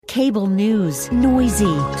Cable news,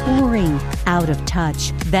 noisy, boring, out of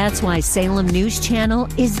touch. That's why Salem News Channel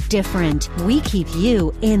is different. We keep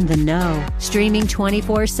you in the know. Streaming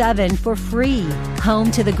 24/7 for free.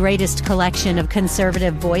 Home to the greatest collection of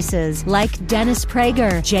conservative voices like Dennis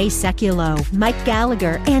Prager, Jay Sekulow, Mike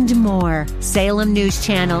Gallagher, and more. Salem News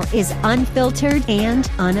Channel is unfiltered and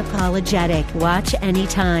unapologetic. Watch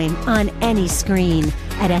anytime, on any screen,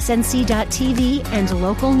 at snc.tv and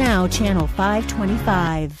Local Now Channel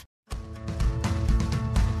 525.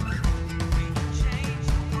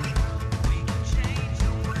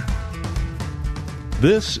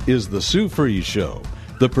 This is the Sue Fries Show,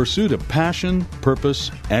 the pursuit of passion, purpose,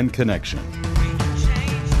 and connection.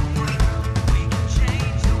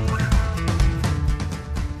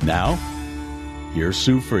 Now, here's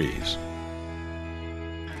Sue Fries.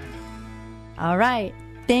 All right.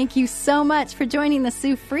 Thank you so much for joining the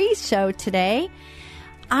Sue Fries Show today.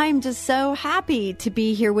 I'm just so happy to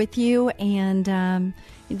be here with you. And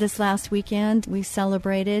this last weekend, we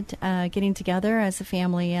celebrated getting together as a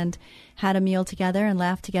family and had a meal together and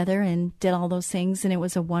laughed together and did all those things. And it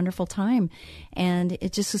was a wonderful time. And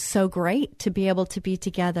it just was so great to be able to be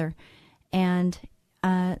together. And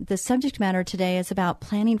the subject matter today is about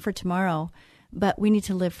planning for tomorrow, but we need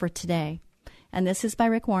to live for today. And this is by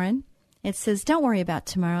Rick Warren. It says, "Don't worry about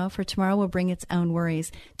tomorrow, for tomorrow will bring its own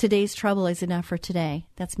worries. Today's trouble is enough for today."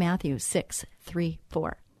 That's Matthew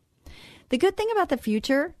 6:3-4. The good thing about the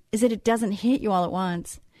future is that it doesn't hit you all at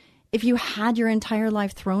once. If you had your entire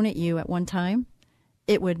life thrown at you at one time,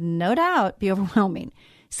 it would no doubt be overwhelming.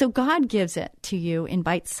 So God gives it to you in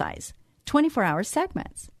bite-size, 24-hour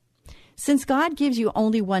segments. Since God gives you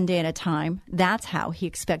only one day at a time, that's how He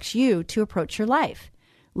expects you to approach your life.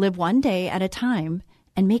 Live one day at a time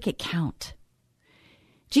and make it count.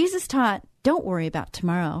 Jesus taught, "Don't worry about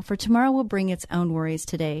tomorrow, for tomorrow will bring its own worries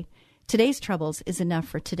today. Today's troubles is enough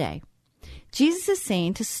for today." Jesus is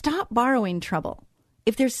saying to stop borrowing trouble.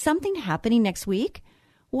 If there's something happening next week,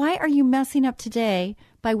 why are you messing up today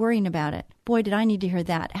by worrying about it? Boy, did I need to hear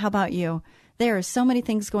that. How about you? There are so many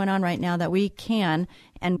things going on right now that we can,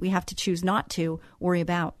 and we have to choose not to, worry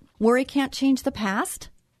about. Worry can't change the past.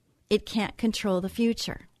 It can't control the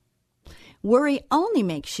future. Worry only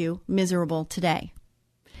makes you miserable today.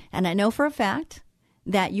 And I know for a fact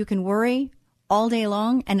that you can worry all day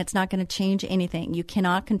long and it's not going to change anything. You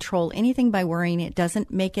cannot control anything by worrying. It doesn't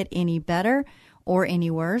make it any better or any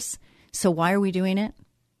worse. So why are we doing it?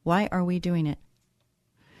 Why are we doing it?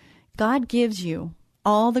 God gives you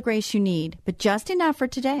all the grace you need, but just enough for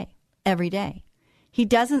today, every day. He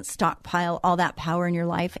doesn't stockpile all that power in your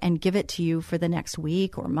life and give it to you for the next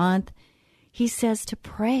week or month. He says to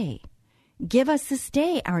pray. Give us this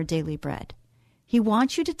day our daily bread. He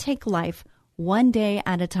wants you to take life one day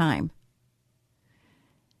at a time.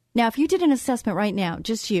 Now, if you did an assessment right now,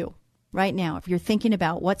 just you, right now, if you're thinking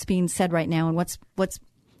about what's being said right now and what's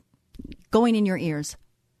going in your ears,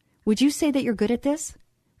 would you say that you're good at this?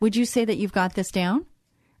 Would you say that you've got this down?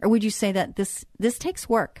 Or would you say that this takes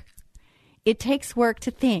work? It takes work to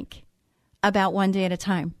think about one day at a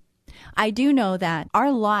time. I do know that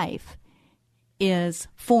our life is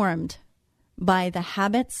formed by the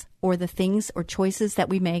habits or the things or choices that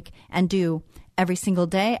we make and do every single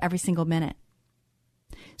day, every single minute.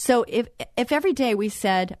 So if every day we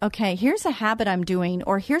said, okay, here's a habit I'm doing,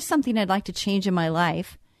 or here's something I'd like to change in my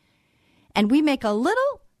life, and we make a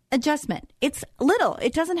little adjustment. It's little.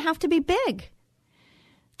 It doesn't have to be big.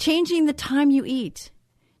 Changing the time you eat,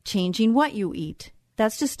 changing what you eat.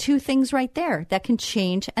 That's just two things right there that can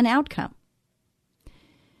change an outcome.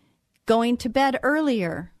 Going to bed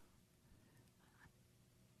earlier.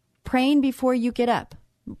 Praying before you get up.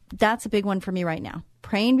 That's a big one for me right now.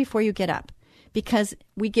 Praying before you get up. Because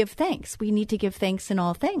we give thanks. We need to give thanks in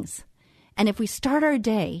all things. And if we start our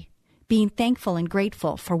day being thankful and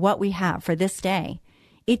grateful for what we have for this day,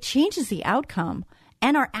 it changes the outcome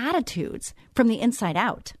and our attitudes from the inside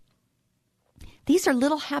out. These are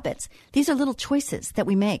little habits. These are little choices that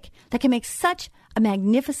we make that can make such a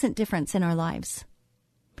magnificent difference in our lives.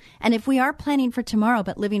 And if we are planning for tomorrow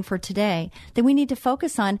but living for today, then we need to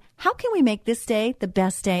focus on how can we make this day the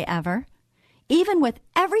best day ever? Even with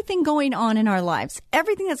everything going on in our lives,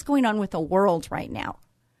 everything that's going on with the world right now,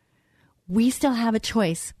 we still have a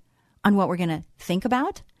choice on what we're going to think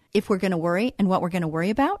about, if we're going to worry and what we're going to worry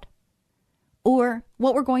about, or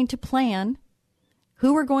what we're going to plan,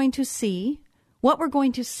 who we're going to see, what we're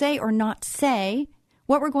going to say or not say,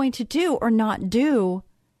 what we're going to do or not do.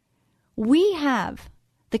 We have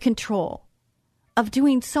the control of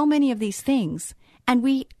doing so many of these things, and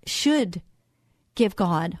we should give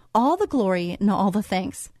God all the glory and all the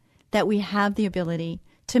thanks that we have the ability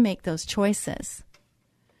to make those choices.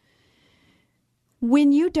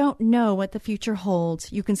 When you don't know what the future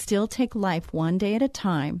holds, you can still take life one day at a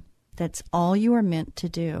time. That's all you are meant to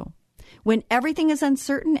do. When everything is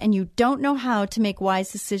uncertain and you don't know how to make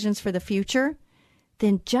wise decisions for the future,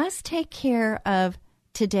 then just take care of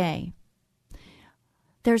today.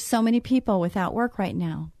 There's so many people without work right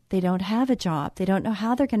now. They don't have a job. They don't know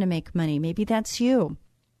how they're going to make money. Maybe that's you.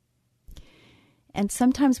 And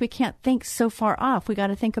sometimes we can't think so far off. We got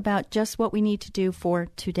to think about just what we need to do for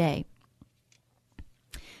today.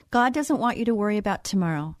 God doesn't want you to worry about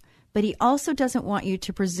tomorrow, but he also doesn't want you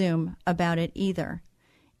to presume about it either.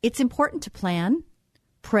 It's important to plan,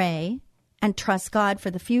 pray, and trust God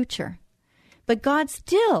for the future. But God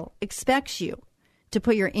still expects you to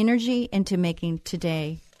put your energy into making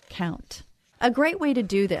today count. A great way to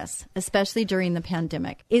do this, especially during the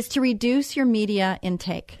pandemic, is to reduce your media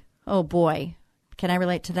intake. Oh boy, can I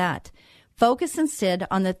relate to that? Focus instead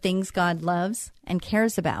on the things God loves and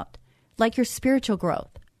cares about, like your spiritual growth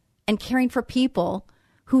and caring for people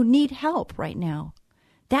who need help right now.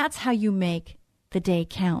 That's how you make the day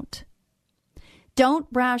count. Don't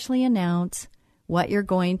rashly announce what you're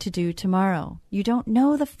going to do tomorrow. You don't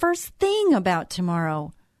know the first thing about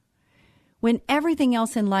tomorrow. When everything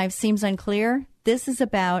else in life seems unclear, this is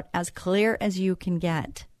about as clear as you can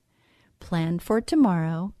get. Plan for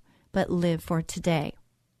tomorrow, but live for today.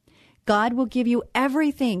 God will give you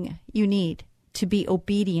everything you need to be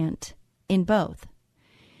obedient in both.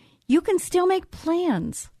 You can still make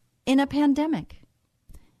plans in a pandemic.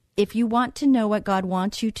 If you want to know what God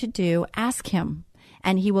wants you to do, ask him,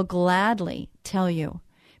 and he will gladly tell you.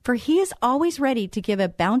 For he is always ready to give a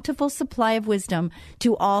bountiful supply of wisdom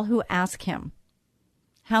to all who ask him.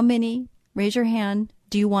 How many, raise your hand,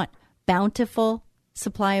 do you want bountiful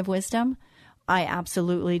supply of wisdom? I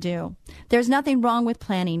absolutely do. There's nothing wrong with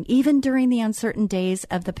planning, even during the uncertain days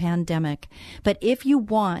of the pandemic. But if you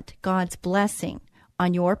want God's blessing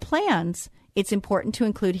on your plans, it's important to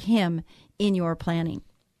include him in your planning.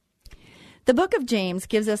 The book of James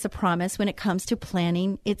gives us a promise when it comes to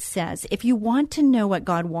planning. It says, if you want to know what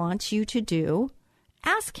God wants you to do,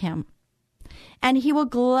 ask him, and he will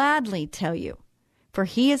gladly tell you, for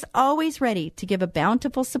he is always ready to give a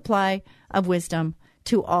bountiful supply of wisdom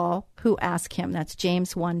to all who ask him. That's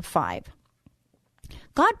James 1:5.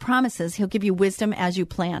 God promises he'll give you wisdom as you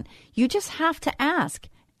plan. You just have to ask.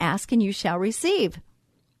 Ask and you shall receive.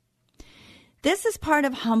 This is part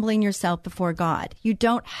of humbling yourself before God. You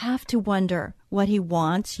don't have to wonder what he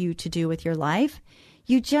wants you to do with your life.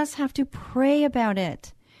 You just have to pray about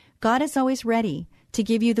it. God is always ready to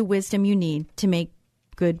give you the wisdom you need to make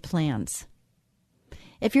good plans.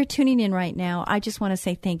 If you're tuning in right now, I just want to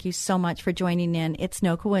say thank you so much for joining in. It's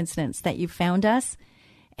no coincidence that you found us.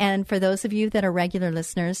 And for those of you that are regular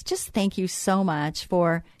listeners, just thank you so much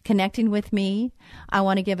for connecting with me. I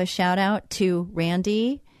want to give a shout out to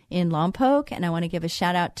Randy in Lompoc, and I want to give a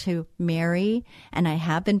shout out to Mary, and I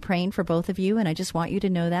have been praying for both of you, and I just want you to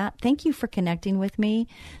know that. Thank you for connecting with me.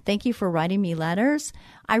 Thank you for writing me letters.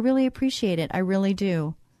 I really appreciate it. I really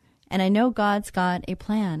do. And I know God's got a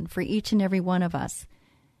plan for each and every one of us,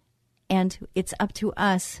 and it's up to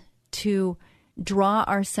us to draw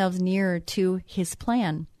ourselves nearer to his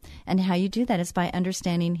plan. And how you do that is by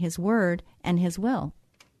understanding his word and his will.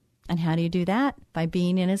 And how do you do that? By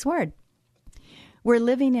being in his word. We're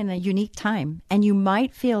living in a unique time, and you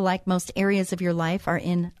might feel like most areas of your life are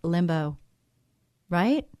in limbo,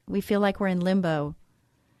 right? We feel like we're in limbo.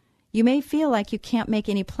 You may feel like you can't make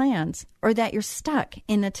any plans or that you're stuck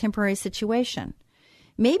in a temporary situation.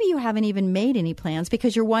 Maybe you haven't even made any plans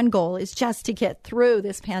because your one goal is just to get through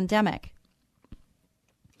this pandemic.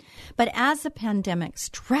 But as the pandemic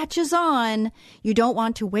stretches on, you don't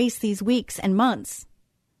want to waste these weeks and months.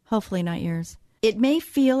 Hopefully not yours. It may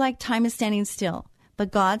feel like time is standing still,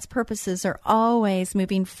 but God's purposes are always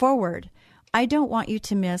moving forward. I don't want you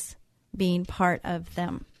to miss being part of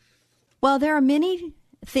them. Well, there are many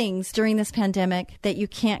things during this pandemic that you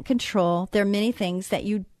can't control. There are many things that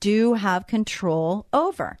you do have control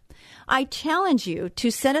over. I challenge you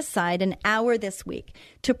to set aside an hour this week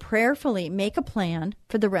to prayerfully make a plan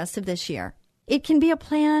for the rest of this year. It can be a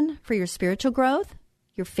plan for your spiritual growth,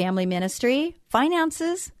 your family ministry,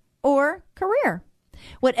 finances, or career.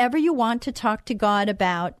 Whatever you want to talk to God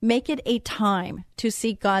about, make it a time to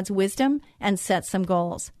seek God's wisdom and set some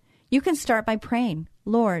goals. You can start by praying,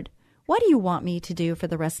 Lord, what do you want me to do for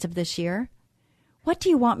the rest of this year? What do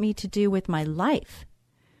you want me to do with my life?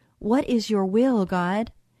 What is your will,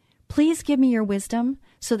 God? Please give me your wisdom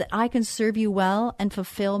so that I can serve you well and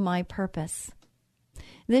fulfill my purpose.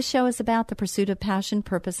 This show is about the pursuit of passion,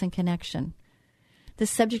 purpose, and connection. The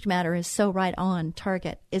subject matter is so right on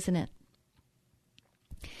target, isn't it?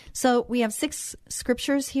 So we have 6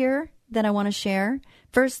 scriptures here that I want to share.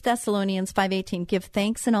 1 Thessalonians 5:18, give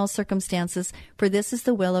thanks in all circumstances, for this is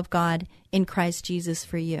the will of God in Christ Jesus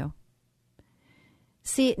for you.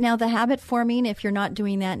 See, now the habit forming, if you're not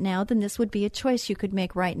doing that now, then this would be a choice you could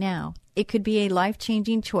make right now. It could be a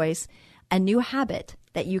life-changing choice, a new habit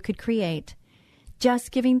that you could create.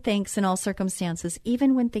 Just giving thanks in all circumstances,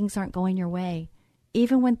 even when things aren't going your way,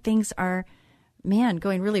 even when things are,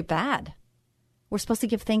 going really bad. We're supposed to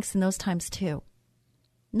give thanks in those times too.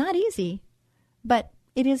 Not easy, but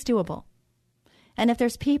it is doable. And if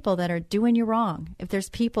there's people that are doing you wrong, if there's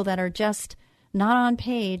people that are just not on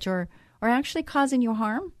page or actually causing you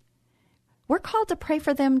harm, we're called to pray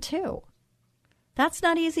for them too. That's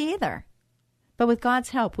not easy either. But with God's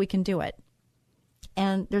help, we can do it.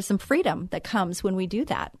 And there's some freedom that comes when we do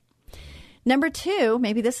that. Number 2,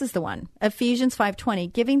 maybe this is the one. Ephesians 5:20,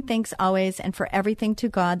 giving thanks always and for everything to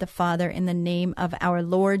God the Father in the name of our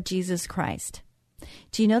Lord Jesus Christ.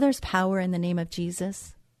 Do you know there's power in the name of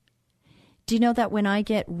Jesus? Do you know that when I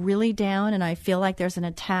get really down and I feel like there's an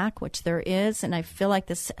attack, which there is, and I feel like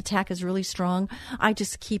this attack is really strong, I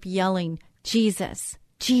just keep yelling, Jesus,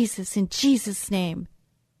 Jesus, in Jesus' name.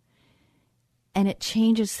 And it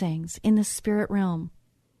changes things in the spirit realm.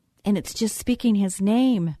 And it's just speaking his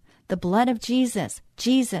name, the blood of Jesus,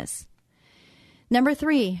 Jesus. Number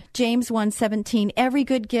 3, James 1:17, every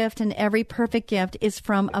good gift and every perfect gift is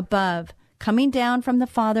from above, coming down from the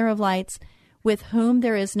Father of lights, with whom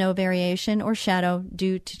there is no variation or shadow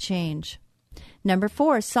due to change. Number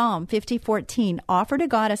 4, Psalm 50:14, offer to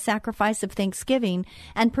God a sacrifice of thanksgiving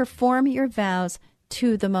and perform your vows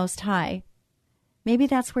to the Most High. Maybe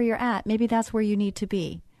that's where you're at. Maybe that's where you need to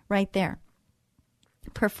be, right there.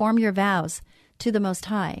 Perform your vows to the Most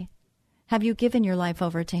High. Have you given your life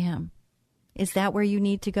over to him? Is that where you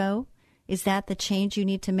need to go? Is that the change you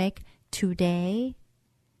need to make today?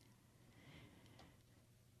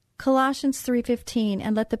 Colossians 3:15,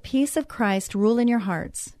 and let the peace of Christ rule in your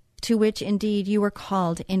hearts, to which indeed you were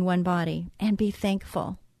called in one body, and be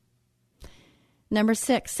thankful. Number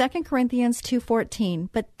 6, 2 Corinthians 2:14,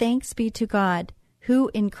 but thanks be to God,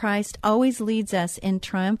 who in Christ always leads us in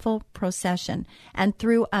triumphal procession, and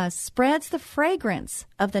through us spreads the fragrance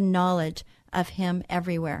of the knowledge of him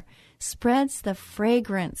everywhere. Spreads the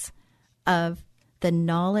fragrance of the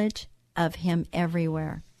knowledge of him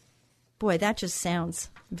everywhere. Boy, that just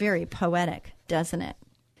sounds very poetic, doesn't it?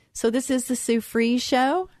 So this is the Sue Fries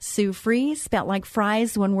Show. Sue Fries, spelled like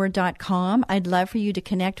fries, oneword.com. I'd love for you to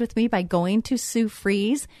connect with me by going to Sue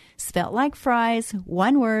Fries, spelled like fries,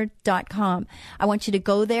 oneword.com. I want you to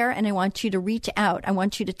go there and I want you to reach out. I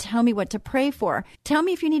want you to tell me what to pray for. Tell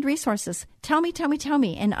me if you need resources. Tell me,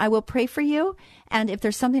 and I will pray for you. And if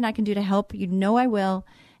there's something I can do to help, you know I will.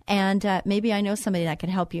 And maybe I know somebody that can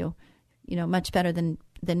help you, much better than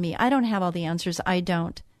me. I don't have all the answers. I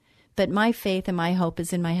don't. But my faith and my hope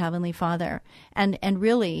is in my Heavenly Father. And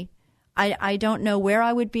really, I don't know where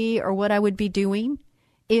I would be or what I would be doing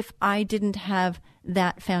if I didn't have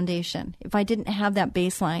that foundation, if I didn't have that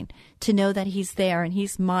baseline to know that he's there and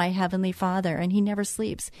he's my Heavenly Father and he never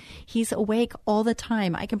sleeps. He's awake all the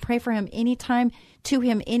time. I can pray for him anytime, to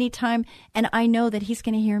him anytime, and I know that he's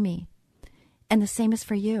going to hear me. And the same is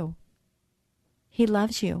for you. He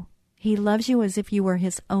loves you. He loves you as if you were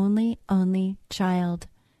his only child.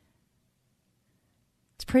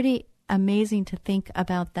 It's pretty amazing to think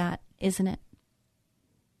about that, isn't it?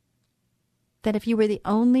 That if you were the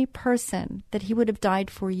only person, that he would have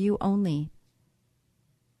died for you only.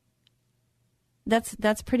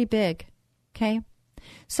 That's pretty big, okay?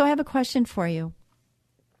 So I have a question for you.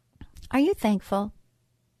 Are you thankful?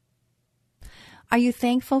 Are you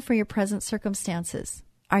thankful for your present circumstances?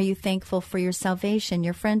 Are you thankful for your salvation,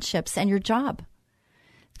 your friendships, and your job?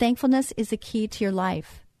 Thankfulness is the key to your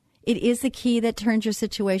life. It is the key that turns your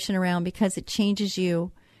situation around because it changes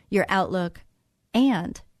you, your outlook,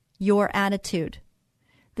 and your attitude.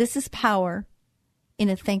 This is power in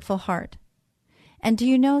a thankful heart. And do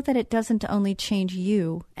you know that it doesn't only change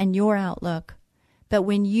you and your outlook, but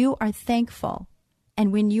when you are thankful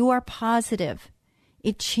and when you are positive,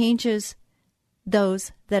 it changes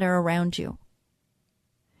those that are around you.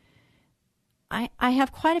 I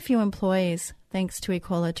have quite a few employees, thanks to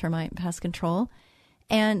Ecola Termite and Pest Control.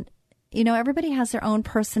 And, everybody has their own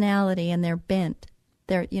personality and their bent.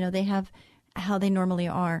 They have how they normally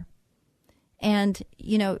are. And,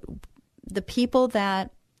 the people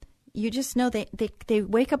that you just know, they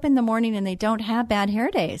wake up in the morning and they don't have bad hair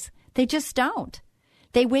days. They just don't.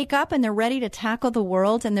 They wake up and they're ready to tackle the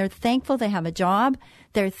world and they're thankful they have a job.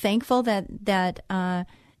 They're thankful that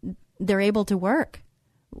they're able to work.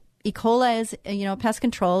 Ecola is, pest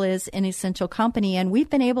control is an essential company, and we've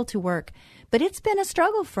been able to work. But it's been a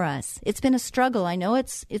struggle for us. It's been a struggle. I know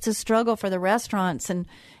it's a struggle for the restaurants and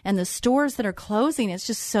the stores that are closing. It's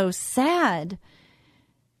just so sad.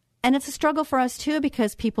 And it's a struggle for us, too,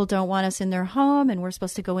 because people don't want us in their home, and we're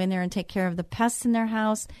supposed to go in there and take care of the pests in their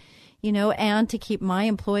house, and to keep my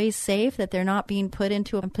employees safe, that they're not being put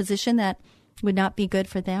into a position that would not be good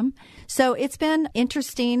for them. So it's been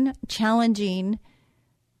interesting, challenging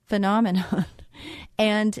phenomenon.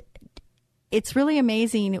 And it's really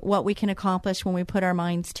amazing what we can accomplish when we put our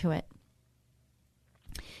minds to it.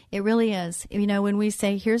 It really is. When we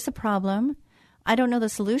say, here's the problem, I don't know the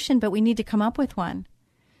solution, but we need to come up with one.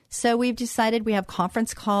 So we've decided we have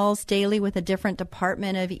conference calls daily with a different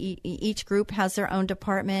department of each group has their own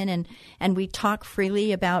department, and we talk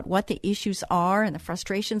freely about what the issues are and the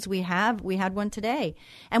frustrations we have. We had one today,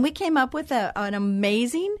 and we came up with an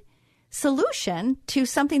amazing solution to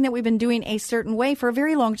something that we've been doing a certain way for a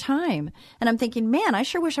very long time. And I'm thinking, man, I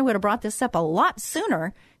sure wish I would have brought this up a lot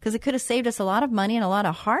sooner, because it could have saved us a lot of money and a lot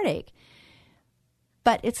of heartache.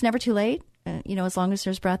 But it's never too late. As long as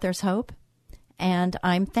there's breath, there's hope. And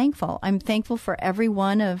I'm thankful. I'm thankful for every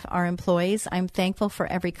one of our employees. I'm thankful for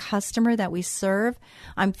every customer that we serve.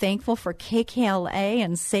 I'm thankful for KKLA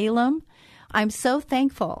and Salem. I'm so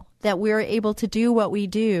thankful that we're able to do what we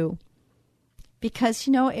do, because,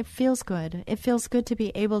 it feels good. It feels good to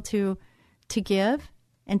be able to give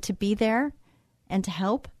and to be there and to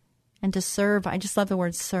help and to serve. I just love the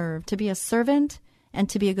word serve, to be a servant and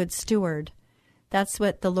to be a good steward. That's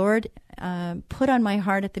what the Lord put on my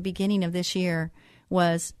heart at the beginning of this year,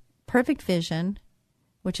 was perfect vision,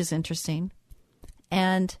 which is interesting,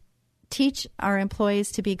 and teach our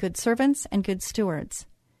employees to be good servants and good stewards.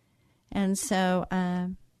 And so,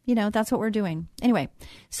 that's what we're doing. Anyway,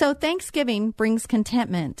 so Thanksgiving brings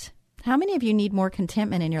contentment. How many of you need more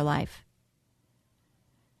contentment in your life?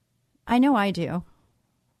 I know I do.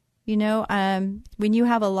 When you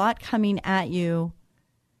have a lot coming at you,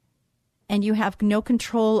 and you have no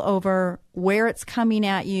control over where it's coming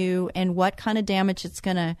at you and what kind of damage it's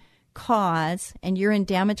going to cause, and you're in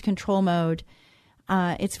damage control mode,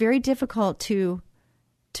 it's very difficult to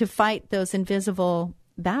fight those invisible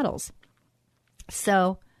battles.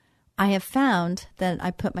 So I have found that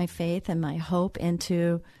I put my faith and my hope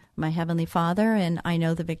into my Heavenly Father, and I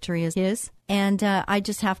know the victory is His. And I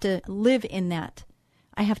just have to live in that.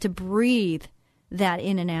 I have to breathe that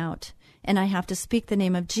in and out. And I have to speak the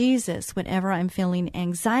name of Jesus whenever I'm feeling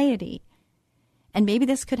anxiety. And maybe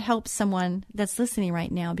this could help someone that's listening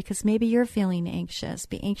right now, because maybe you're feeling anxious.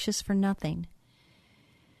 Be anxious for nothing.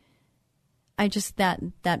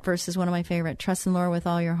 That verse is one of my favorite. Trust in the Lord with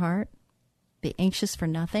all your heart. Be anxious for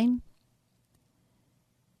nothing.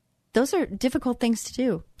 Those are difficult things to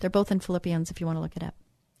do. They're both in Philippians if you want to look it up.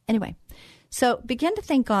 Anyway, so begin to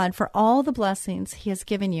thank God for all the blessings He has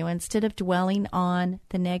given you instead of dwelling on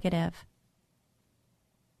the negative.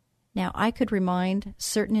 Now, I could remind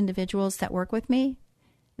certain individuals that work with me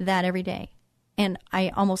that every day, and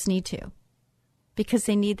I almost need to, because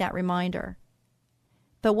they need that reminder.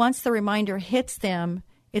 But once the reminder hits them,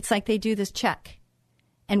 it's like they do this check.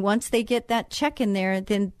 And once they get that check in there,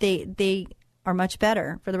 then they are much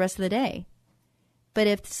better for the rest of the day. But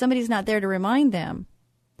if somebody's not there to remind them,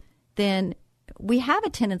 then we have a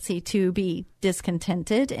tendency to be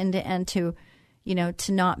discontented and to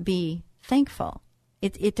not be thankful.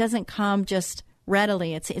 It doesn't come just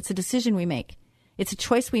readily. It's a decision we make. It's a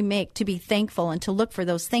choice we make to be thankful and to look for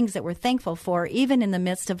those things that we're thankful for. Even in the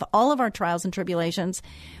midst of all of our trials and tribulations,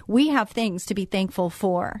 we have things to be thankful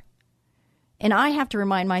for. And I have to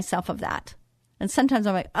remind myself of that. And sometimes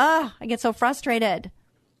I'm like, I get so frustrated.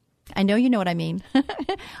 I know you know what I mean.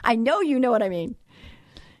 I know you know what I mean.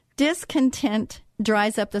 Discontent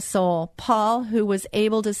dries up the soul. Paul, who was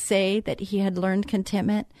able to say that he had learned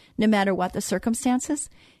contentment no matter what the circumstances,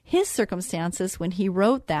 his circumstances when he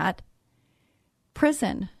wrote that,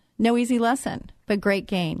 prison, no easy lesson, but great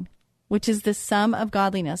gain, which is the sum of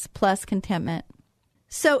godliness plus contentment.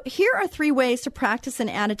 So here are 3 ways to practice an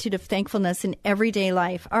attitude of thankfulness in everyday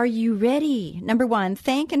life. Are you ready? Number 1,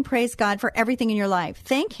 thank and praise God for everything in your life.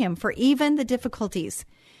 Thank Him for even the difficulties.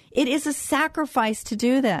 It is a sacrifice to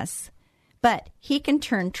do this, but He can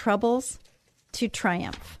turn troubles to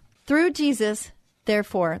triumph. Through Jesus,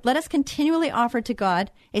 therefore, let us continually offer to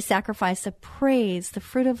God a sacrifice of praise, the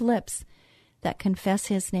fruit of lips that confess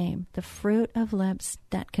His name. The fruit of lips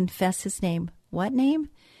that confess His name. What name?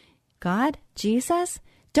 God? Jesus?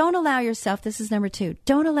 Don't allow yourself, this is number 2,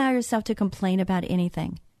 don't allow yourself to complain about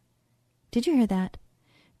anything. Did you hear that?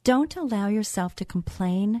 Don't allow yourself to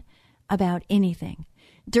complain about anything.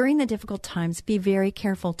 During the difficult times, be very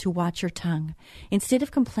careful to watch your tongue. Instead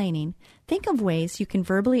of complaining, think of ways you can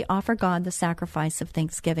verbally offer God the sacrifice of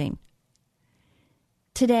thanksgiving.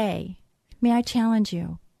 Today, may I challenge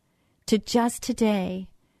you to just today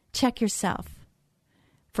check yourself.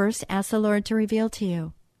 First, ask the Lord to reveal to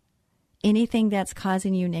you anything that's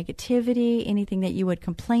causing you negativity, anything that you would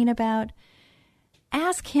complain about.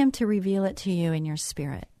 Ask Him to reveal it to you in your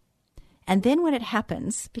spirit. And then when it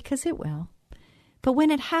happens, because it will, but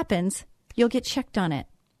when it happens, you'll get checked on it.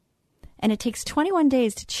 And it takes 21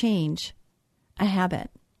 days to change a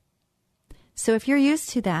habit. So if you're used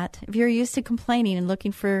to that, if you're used to complaining and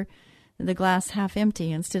looking for the glass half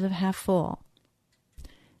empty instead of half full,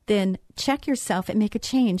 then check yourself and make a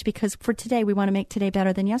change, because for today, we want to make today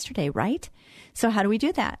better than yesterday, right? So how do we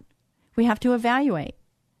do that? We have to evaluate,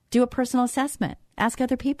 do a personal assessment, ask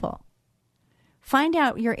other people, find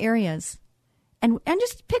out your areas. And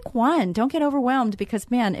just pick one. Don't get overwhelmed, because,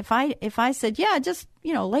 man, if I said, yeah, just,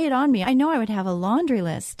 lay it on me, I know I would have a laundry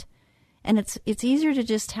list. And it's easier to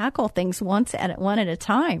just tackle things one at a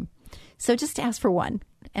time. So just ask for one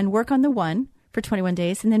and work on the one for 21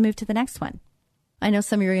 days and then move to the next one. I know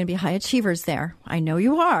some of you are going to be high achievers there. I know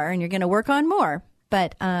you are, and you're going to work on more.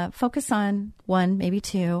 But focus on one, maybe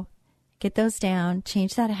two. Get those down.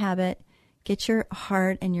 Change that habit. Get your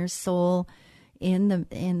heart and your soul in the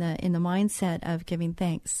mindset of giving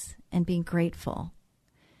thanks and being grateful.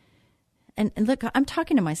 And look, I'm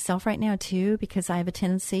talking to myself right now too, because I have a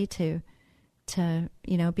tendency to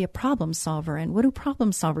be a problem solver. And what do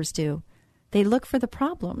problem solvers do? They look for the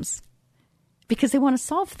problems because they want to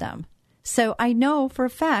solve them. So I know for a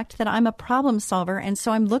fact that I'm a problem solver, and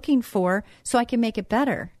so I'm looking so I can make it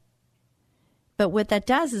better. But what that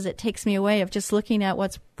does is it takes me away of just looking at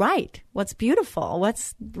what's right, what's beautiful,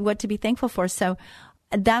 what to be thankful for. So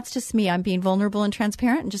that's just me. I'm being vulnerable and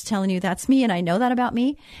transparent and just telling you that's me, and I know that about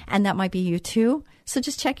me, and that might be you too. So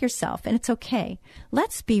just check yourself, and it's okay.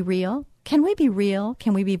 Let's be real. Can we be real?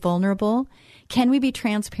 Can we be vulnerable? Can we be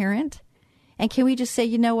transparent? And can we just say,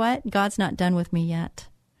 you know what? God's not done with me yet,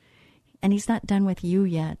 and He's not done with you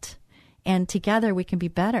yet. And together we can be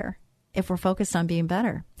better if we're focused on being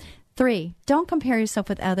better. 3, don't compare yourself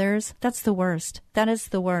with others. That's the worst. That is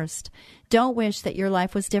the worst. Don't wish that your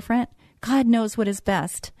life was different. God knows what is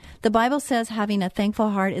best. The Bible says having a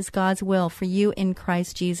thankful heart is God's will for you in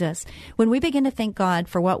Christ Jesus. When we begin to thank God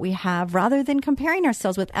for what we have, rather than comparing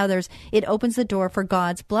ourselves with others, it opens the door for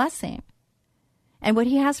God's blessing. And what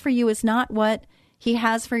He has for you is not what He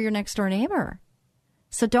has for your next door neighbor.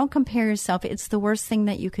 So don't compare yourself. It's the worst thing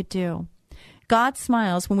that you could do. God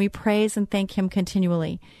smiles when we praise and thank Him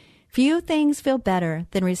continually. Few things feel better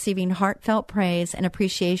than receiving heartfelt praise and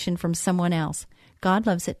appreciation from someone else. God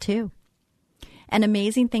loves it too. An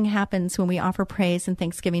amazing thing happens when we offer praise and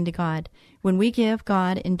thanksgiving to God. When we give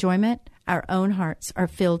God enjoyment, our own hearts are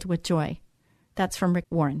filled with joy. That's from Rick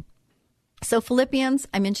Warren. So Philippians,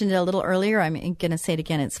 I mentioned it a little earlier. I'm going to say it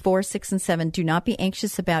again. It's 4, 6, and 7. Do not be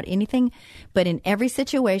anxious about anything, but in every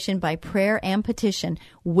situation, by prayer and petition,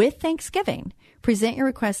 with thanksgiving, present your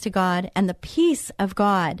request to God, and the peace of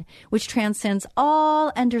God, which transcends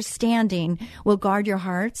all understanding, will guard your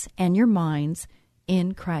hearts and your minds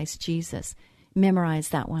in Christ Jesus. Memorize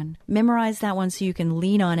that one. Memorize that one so you can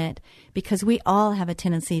lean on it, because we all have a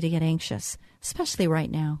tendency to get anxious, especially right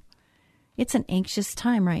now. It's an anxious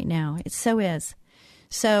time right now. It so is.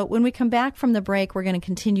 So when we come back from the break, we're going to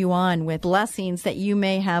continue on with blessings that you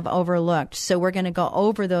may have overlooked. So we're going to go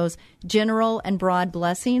over those general and broad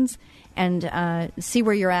blessings and see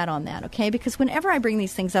where you're at on that, okay? Because whenever I bring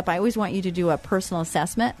these things up, I always want you to do a personal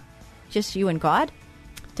assessment, just you and God,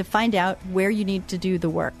 to find out where you need to do the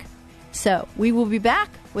work. So we will be back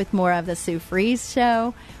with more of the Sue Fries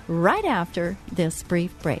Show right after this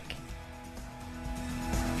brief break.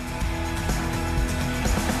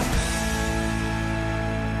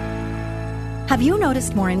 Have you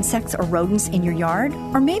noticed more insects or rodents in your yard,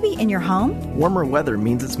 or maybe in your home? Warmer weather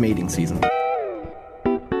means it's mating season.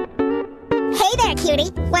 Hey there,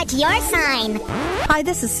 cutie. What's your sign? Hi,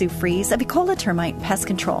 this is Sue Fries of Ecola Termite Pest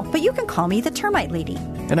Control, but you can call me the Termite Lady.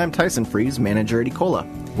 And I'm Tyson Fries, manager at Ecola.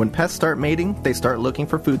 When pests start mating, they start looking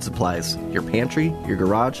for food supplies. Your pantry, your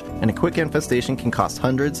garage, and a quick infestation can cost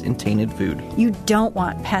hundreds in tainted food. You don't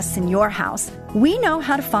want pests in your house. We know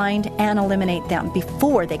how to find and eliminate them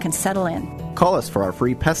before they can settle in. Call us for our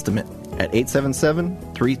free Pestimate at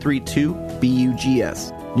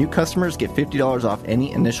 877-332-BUGS. New customers get $50 off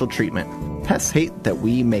any initial treatment. Pests hate that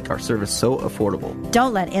we make our service so affordable.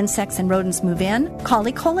 Don't let insects and rodents move in. Call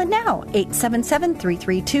Ecola now,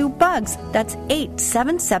 877-332-BUGS. That's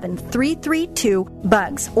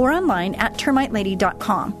 877-332-BUGS, or online at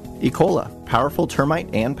termitelady.com. E. coli, powerful termite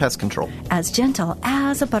and pest control. As gentle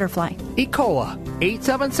as a butterfly. E. coli,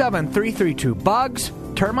 877-332-BUGS,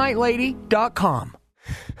 termitelady.com.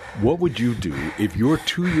 What would you do if your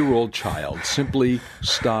 2-year-old child simply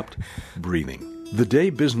stopped breathing? The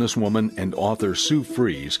day businesswoman and author Sue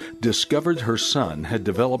Fries discovered her son had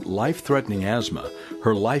developed life-threatening asthma,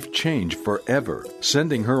 her life changed forever,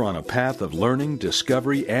 sending her on a path of learning,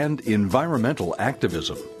 discovery, and environmental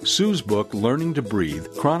activism. Sue's book, Learning to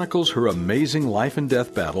Breathe, chronicles her amazing life and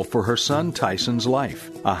death battle for her son Tyson's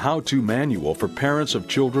life, a how-to manual for parents of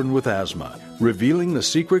children with asthma, revealing the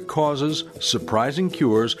secret causes, surprising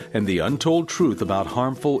cures, and the untold truth about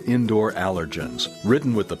harmful indoor allergens.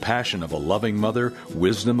 Written with the passion of a loving mother,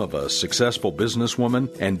 wisdom of a successful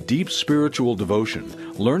businesswoman, and deep spiritual devotion,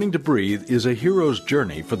 Learning to Breathe is a hero's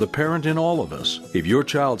journey for the parent in all of us. If your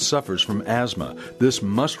child suffers from asthma, this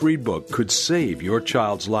must-read book could save your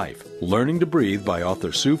child's life. Learning to Breathe by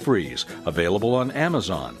author Sue Fries, available on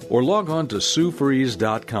Amazon, or log on to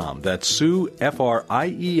SueFries.com. That's Sue,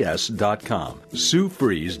 Fries.com.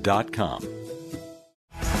 SueFries.com.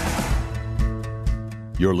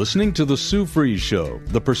 You're listening to The Sue Fries Show,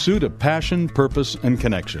 the pursuit of passion, purpose, and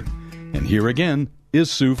connection. And here again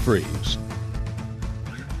is Sue Fries.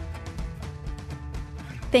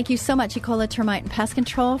 Thank you so much, E. coli Termite and Pest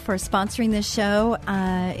Control, for sponsoring this show.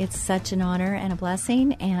 It's such an honor and a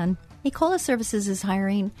blessing. And E. coli Services is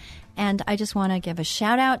hiring. And I just want to give a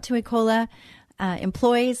shout out to E. coli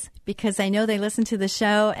employees, because I know they listen to the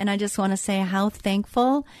show, and I just want to say how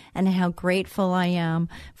thankful and how grateful I am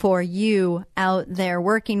for you out there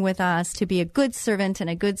working with us to be a good servant and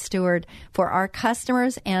a good steward for our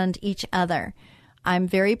customers and each other. I'm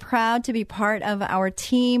very proud to be part of our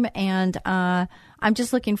team, and I'm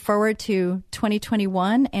just looking forward to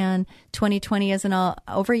 2021, and 2020 isn't all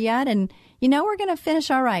over yet, and you know we're going to finish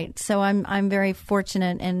all right. So I'm very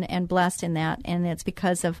fortunate and blessed in that, and it's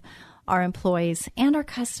because of our employees and our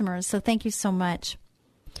customers. So thank you so much.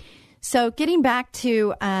 So getting back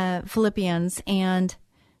to Philippians and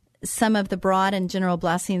some of the broad and general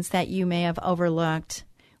blessings that you may have overlooked.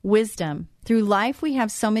 Wisdom. Through life, we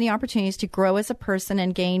have so many opportunities to grow as a person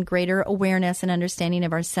and gain greater awareness and understanding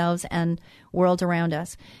of ourselves and world around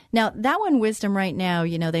us. Now, that one, wisdom, right now,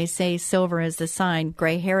 you know, they say silver is the sign,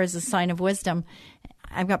 gray hair is a sign of wisdom.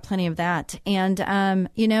 I've got plenty of that. And,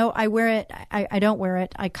 you know, I wear it. I don't wear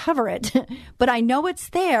it. I cover it. But I know it's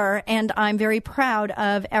there, and I'm very proud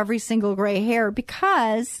of every single gray hair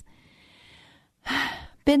because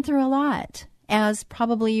been through a lot, as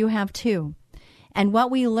probably you have too. And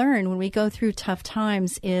what we learn when we go through tough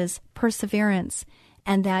times is perseverance,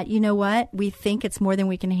 and that, you know what, we think it's more than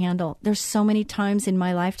we can handle. There's so many times in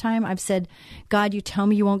my lifetime I've said, God, you tell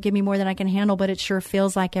me you won't give me more than I can handle, but it sure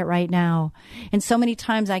feels like it right now. And so many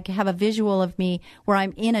times I have a visual of me where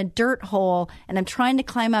I'm in a dirt hole and I'm trying to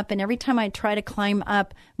climb up, and every time I try to climb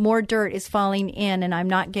up, more dirt is falling in, and I'm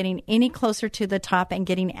not getting any closer to the top and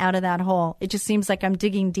getting out of that hole. It just seems like I'm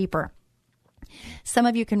digging deeper. Some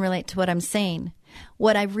of you can relate to what I'm saying.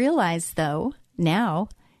 What I've realized, though, now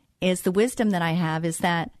is the wisdom that I have is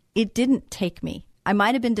that it didn't take me. I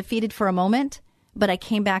might have been defeated for a moment, but I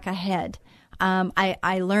came back ahead.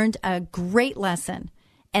 I learned a great lesson,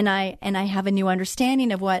 and I have a new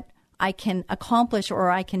understanding of what I can accomplish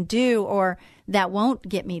or I can do, or that won't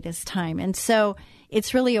get me this time. And so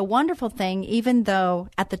it's really a wonderful thing, even though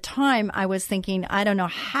at the time I was thinking, I don't know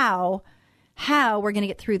how we're going to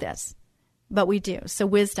get through this, but we do. So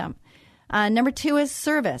wisdom. Number 2 is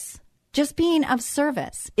service. Just being of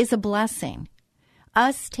service is a blessing.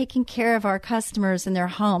 Us taking care of our customers and their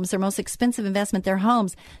homes, their most expensive investment, their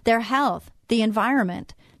homes, their health, the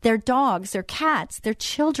environment, their dogs, their cats, their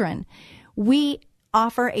children. We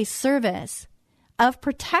offer a service of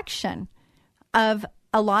protection of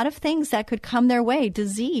a lot of things that could come their way.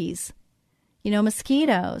 Disease,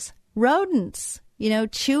 mosquitoes, rodents,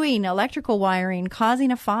 chewing, electrical wiring,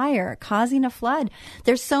 causing a fire, causing a flood.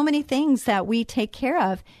 There's so many things that we take care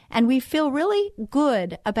of, and we feel really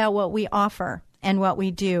good about what we offer and what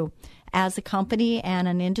we do as a company and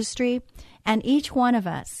an industry. And each one of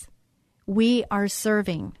us, we are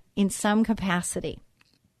serving in some capacity.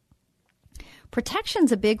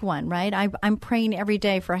 Protection's a big one, right? I'm praying every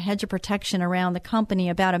day for a hedge of protection around the company,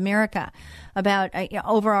 about America, about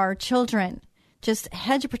over our children. Just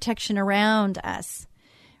hedge of protection around us.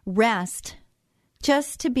 Rest.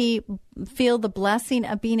 Just to feel the blessing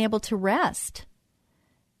of being able to rest.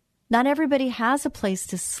 Not everybody has a place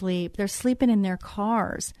to sleep. They're sleeping in their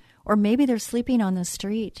cars, or maybe they're sleeping on the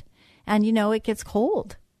street. And, it gets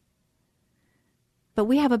cold. But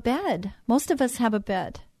we have a bed. Most of us have a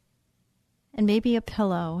bed. And maybe a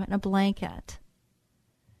pillow and a blanket.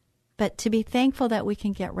 but to be thankful that we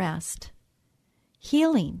can get rest,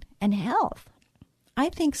 healing, and health. I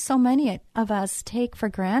think so many of us take for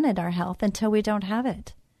granted our health until we don't have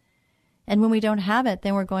it. And when we don't have it,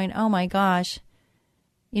 then we're going, oh my gosh,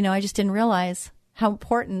 I just didn't realize how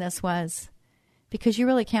important this was, because you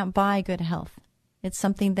really can't buy good health. It's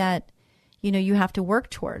something that, you have to work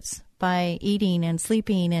towards by eating and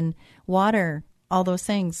sleeping and water, all those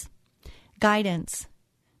things. Guidance,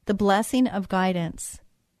 the blessing of guidance.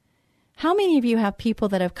 How many of you have people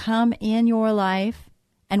that have come in your life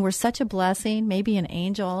and were such a blessing, maybe an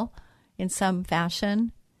angel in some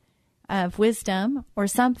fashion of wisdom or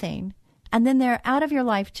something, and then they're out of your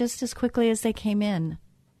life just as quickly as they came in?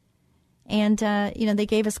 And, they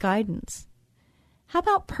gave us guidance. How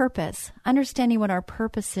about purpose? Understanding what our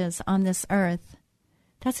purpose is on this earth.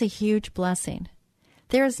 That's a huge blessing.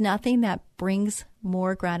 There is nothing that brings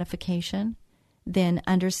more gratification than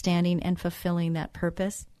understanding and fulfilling that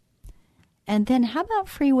purpose. And then how about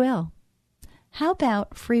free will? How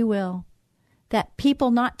about free will? That people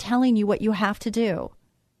not telling you what you have to do.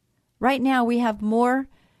 Right now we have more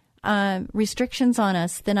restrictions on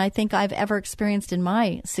us than I think I've ever experienced in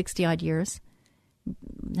my 60-odd years.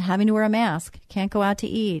 Having to wear a mask, can't go out to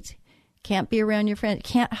eat, can't be around your friends,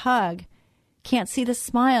 can't hug, can't see the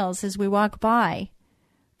smiles as we walk by.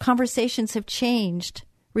 Conversations have changed.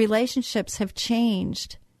 Relationships have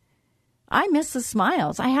changed. I miss the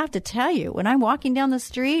smiles. I have to tell you, when I'm walking down the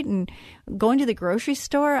street and going to the grocery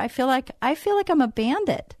store, I feel like I'm a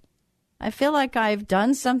bandit. I feel like I've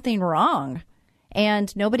done something wrong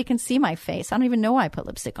and nobody can see my face. I don't even know why I put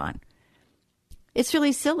lipstick on. It's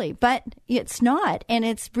really silly, but it's not. And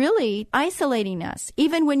it's really isolating us.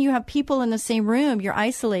 Even when you have people in the same room, you're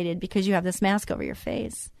isolated because you have this mask over your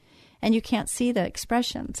face and you can't see the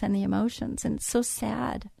expressions and the emotions. And it's so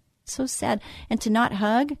sad. So sad. And to not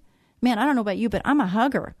hug, man, I don't know about you, but I'm a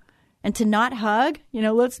hugger. And to not hug,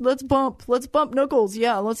 let's bump knuckles.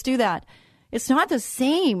 Yeah, let's do that. It's not the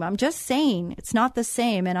same. I'm just saying it's not the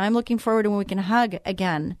same. And I'm looking forward to when we can hug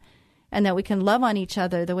again and that we can love on each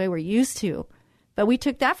other the way we're used to. But we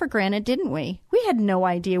took that for granted, didn't we? We had no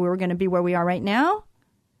idea we were going to be where we are right now.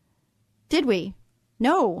 Did we?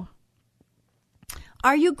 No.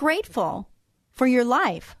 Are you grateful for your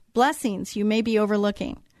life, blessings you may be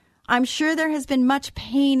overlooking? I'm sure there has been much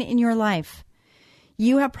pain in your life.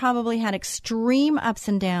 You have probably had extreme ups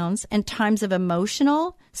and downs and times of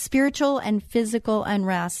emotional, spiritual, and physical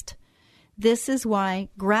unrest. This is why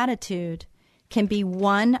gratitude can be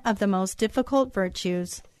one of the most difficult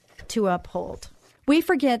virtues to uphold. We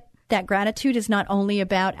forget that gratitude is not only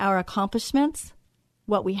about our accomplishments,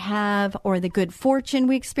 what we have, or the good fortune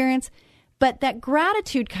we experience, but that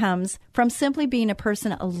gratitude comes from simply being a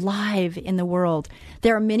person alive in the world.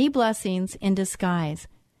 There are many blessings in disguise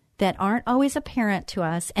that aren't always apparent to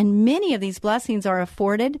us, and many of these blessings are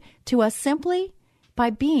afforded to us simply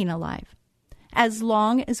by being alive. As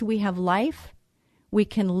long as we have life, we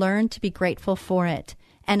can learn to be grateful for it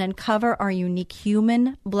and uncover our unique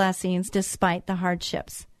human blessings despite the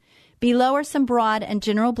hardships. Below are some broad and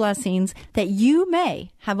general blessings that you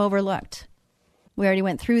may have overlooked. We already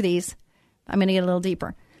went through these. I'm going to get a little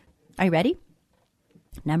deeper. Are you ready?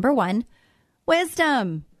 Number 1,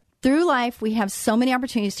 wisdom. Through life, we have so many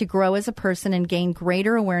opportunities to grow as a person and gain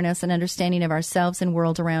greater awareness and understanding of ourselves and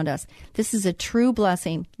world around us. This is a true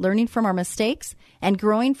blessing. Learning from our mistakes and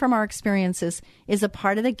growing from our experiences is a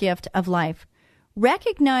part of the gift of life.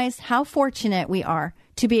 Recognize how fortunate we are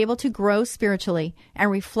to be able to grow spiritually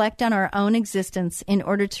and reflect on our own existence in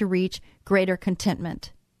order to reach greater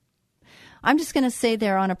contentment. I'm just going to say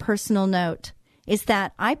there on a personal note is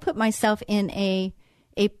that I put myself in a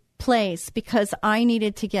place because I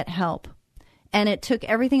needed to get help. And it took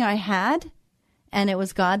everything I had, and it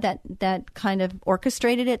was God that kind of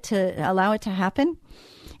orchestrated it to allow it to happen.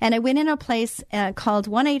 And I went in a place called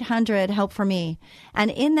 1-800-HELP-FOR-ME.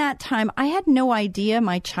 And in that time, I had no idea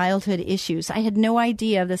my childhood issues. I had no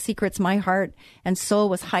idea of the secrets my heart and soul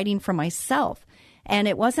was hiding from myself. And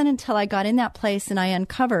it wasn't until I got in that place and I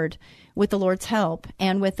uncovered, with the Lord's help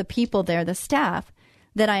and with the people there, the staff,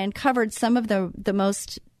 that I uncovered some of the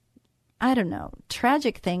most,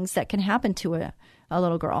 tragic things that can happen to a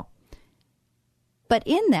little girl. But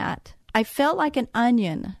in that, I felt like an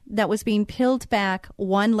onion that was being peeled back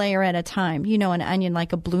one layer at a time. You know, an onion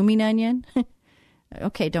like a blooming onion.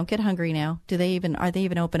 Okay, don't get hungry now. Are they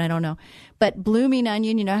even open? I don't know. But blooming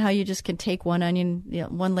onion, you know how you just can take one onion,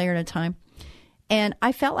 one layer at a time. And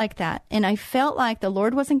I felt like that. And I felt like the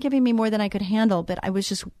Lord wasn't giving me more than I could handle, but I was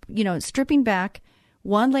just, stripping back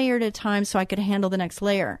one layer at a time so I could handle the next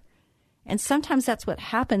layer. And sometimes that's what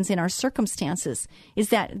happens in our circumstances, is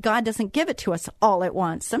that God doesn't give it to us all at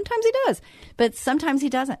once. Sometimes he does, but sometimes he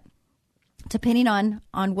doesn't, depending on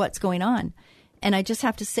what's going on. And I just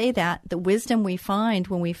have to say that the wisdom we find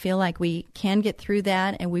when we feel like we can get through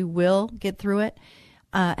that, and we will get through it,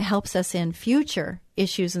 helps us in future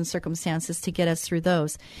issues and circumstances to get us through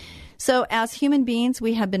those. So as human beings,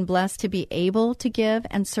 we have been blessed to be able to give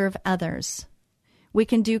and serve others. We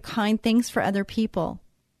can do kind things for other people,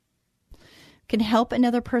 can help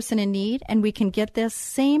another person in need, and we can get this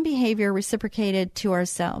same behavior reciprocated to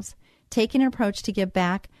ourselves. Taking an approach to give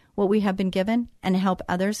back what we have been given and help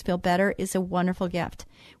others feel better is a wonderful gift.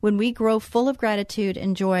 When we grow full of gratitude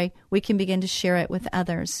and joy, we can begin to share it with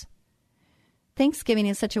others. Thanksgiving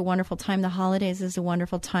is such a wonderful time. The holidays is a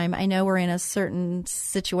wonderful time. I know we're in a certain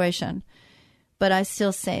situation, but I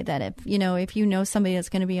still say that if you know somebody that's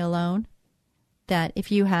going to be alone, that if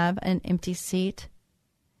you have an empty seat,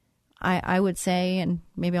 I would say, and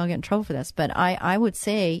maybe I'll get in trouble for this, but I would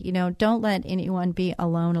say, don't let anyone be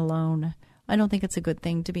alone. I don't think it's a good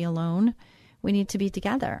thing to be alone. We need to be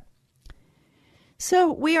together.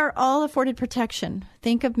 So we are all afforded protection.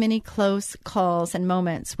 Think of many close calls and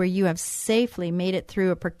moments where you have safely made it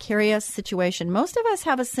through a precarious situation. Most of us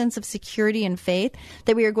have a sense of security and faith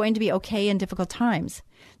that we are going to be okay in difficult times.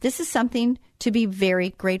 This is something to be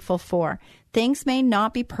very grateful for. Things may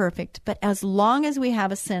not be perfect, but as long as we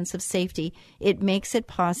have a sense of safety, it makes it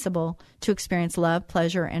possible to experience love,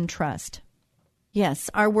 pleasure, and trust.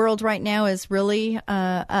 Yes, our world right now is really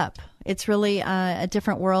up. It's really a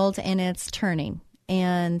different world, and it's turning.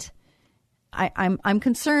 And I'm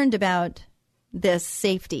concerned about this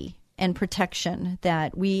safety and protection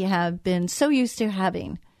that we have been so used to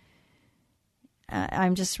having.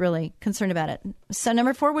 I'm just really concerned about it. So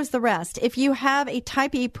number 4 was the rest. If you have a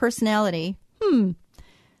type A personality, do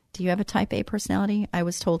you have a type A personality? I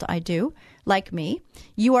was told I do. Like me,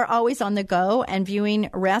 you are always on the go, and viewing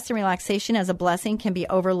rest and relaxation as a blessing can be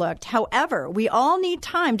overlooked. However, we all need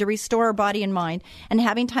time to restore our body and mind, and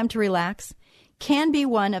having time to relax can be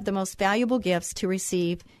one of the most valuable gifts to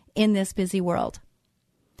receive in this busy world.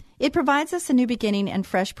 It provides us a new beginning and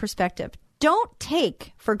fresh perspective. Don't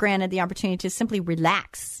take for granted the opportunity to simply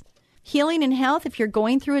relax. Healing and health, if you're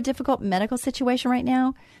going through a difficult medical situation right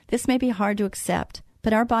now, this may be hard to accept,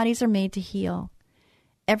 but our bodies are made to heal.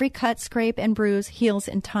 Every cut, scrape, and bruise heals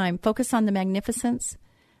in time. Focus on the magnificence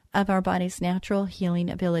of our body's natural healing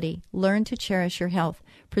ability. Learn to cherish your health,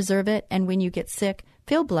 preserve it, and when you get sick,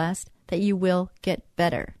 feel blessed that you will get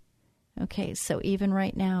better. Okay, so even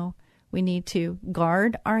right now, we need to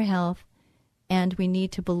guard our health, and we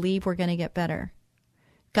need to believe we're going to get better.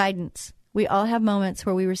 Guidance. We all have moments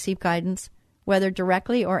where we receive guidance, whether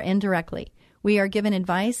directly or indirectly. We are given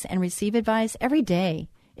advice and receive advice every day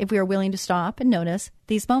if we are willing to stop and notice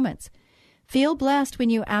these moments. Feel blessed when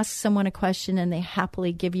you ask someone a question and they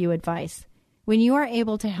happily give you advice. When you are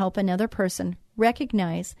able to help another person,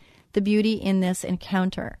 recognize the beauty in this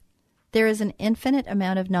encounter. There is an infinite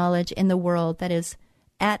amount of knowledge in the world that is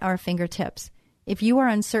at our fingertips. If you are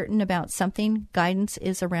uncertain about something, guidance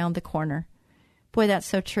is around the corner. Boy, that's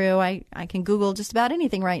so true. I can Google just about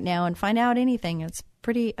anything right now and find out anything. It's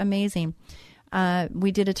pretty amazing.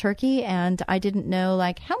 We did a turkey, and I didn't know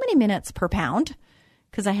how many minutes per pound,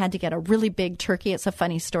 because I had to get a really big turkey. It's a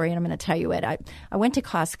funny story, and I'm going to tell you it. I went to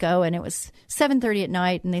Costco, and it was 7:30 at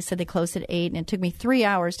night, and they said they closed at 8, and it took me 3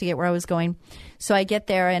 hours to get where I was going. So I get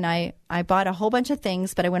there, and I bought a whole bunch of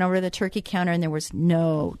things, but I went over to the turkey counter, and there was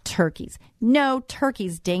no turkeys. No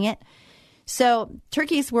turkeys, dang it. So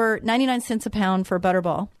turkeys were 99 cents a pound for a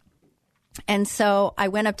butterball. And so I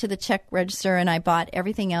went up to the check register, and I bought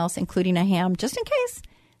everything else, including a ham, just in case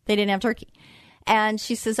they didn't have turkey. And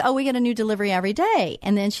she says, we get a new delivery every day.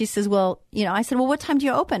 And then she says, I said, what time do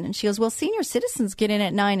you open? And she goes, senior citizens get in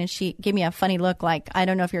at 9. And she gave me a funny look like, I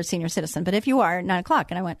don't know if you're a senior citizen, but if you are, 9 o'clock.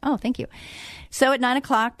 And I went, oh, thank you. So at 9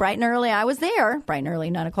 o'clock, bright and early, I was there. Bright and early,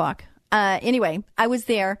 9 o'clock. Anyway, I was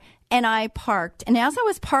there. And I parked. And as I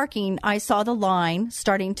was parking, I saw the line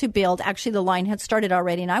starting to build. Actually, the line had started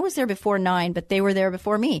already. And I was there before 9, but they were there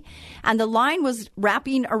before me. And the line was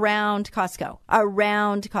wrapping around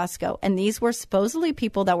Costco. And these were supposedly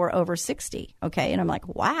people that were over 60. Okay. And I'm like,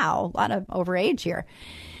 wow, a lot of overage here.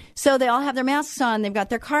 So they all have their masks on. They've got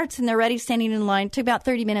their carts, and they're ready standing in line. It took about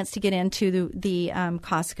 30 minutes to get into the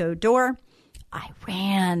Costco door. I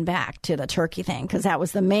ran back to the turkey thing because that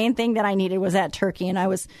was the main thing that I needed was that turkey. And I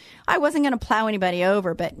wasn't going to plow anybody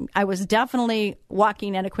over, but I was definitely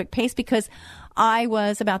walking at a quick pace because I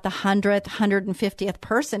was about the 100th, 150th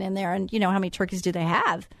person in there. And you know, how many turkeys do they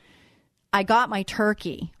have? I got my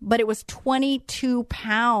turkey, but it was 22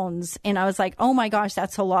 pounds. And I was like, oh my gosh,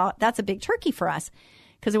 that's a lot. That's a big turkey for us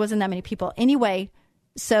because there wasn't that many people. Anyway,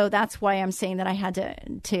 so that's why I'm saying that I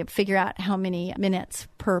had to figure out how many minutes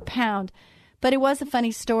per pound. But it was a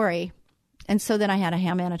funny story. And so then I had a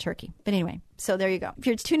ham and a turkey. But anyway, so there you go. If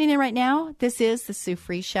you're tuning in right now, this is the Sue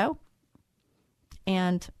Fries Show.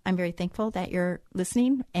 And I'm very thankful that you're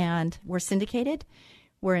listening, and we're syndicated.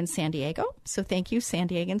 We're in San Diego. So thank you, San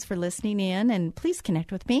Diegans, for listening in, and please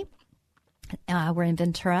connect with me. We're in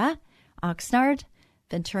Ventura, Oxnard.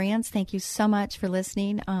 Venturians, thank you so much for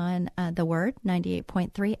listening on The Word,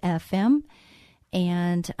 98.3 FM,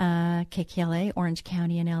 and KKLA, Orange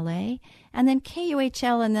County in LA, and then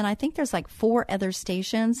KUHL, and then I think there's like 4 other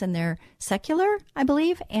stations, and they're secular, I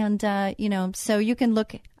believe, and, so you can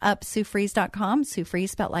look up SueFries.com, Sue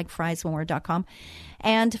Fries, spelled like fries, one word.com,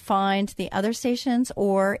 and find the other stations,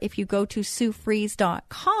 or if you go to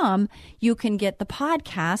SueFries.com, you can get the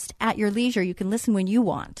podcast at your leisure. You can listen when you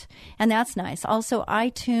want, and that's nice. Also,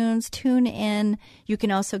 iTunes, TuneIn, you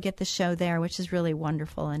can also get the show there, which is really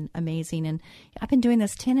wonderful and amazing, and I've been doing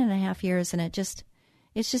this 10 and a half years, and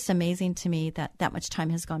it's just amazing to me that much time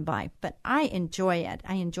has gone by. But I enjoy it.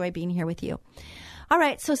 I enjoy being here with you. All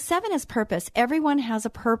right, so 7 is purpose. Everyone has a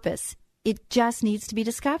purpose. It just needs to be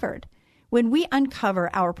discovered. When we uncover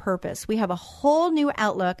our purpose, we have a whole new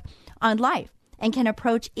outlook on life and can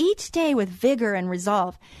approach each day with vigor and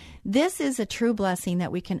resolve. This is a true blessing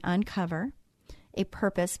that we can uncover a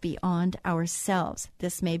purpose beyond ourselves.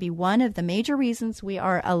 This may be one of the major reasons we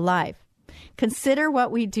are alive. Consider what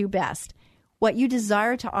we do best, what you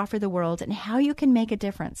desire to offer the world, and how you can make a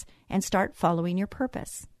difference, and start following your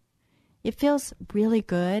purpose. It feels really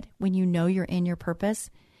good when you know you're in your purpose,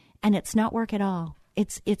 and it's not work at all.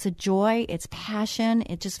 It's a joy, it's passion,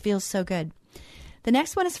 it just feels so good. The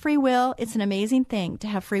next one is free will. It's an amazing thing to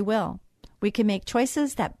have free will. We can make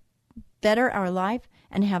choices that better our life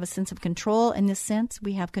and have a sense of control. In this sense,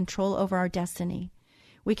 we have control over our destiny.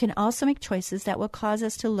 We can also make choices that will cause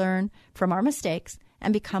us to learn from our mistakes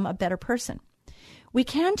and become a better person. We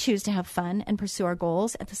can choose to have fun and pursue our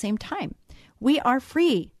goals at the same time. We are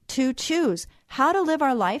free to choose how to live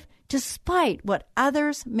our life despite what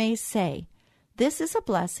others may say. This is a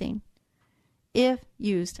blessing if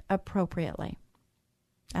used appropriately.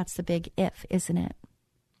 That's the big if, isn't it?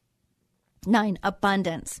 9,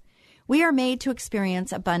 abundance. We are made to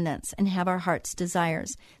experience abundance and have our heart's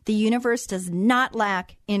desires. The universe does not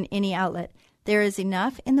lack in any outlet. There is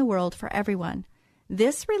enough in the world for everyone.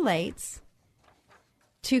 This relates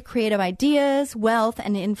to creative ideas, wealth,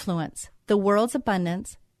 and influence. The world's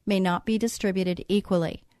abundance may not be distributed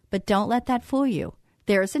equally, but don't let that fool you.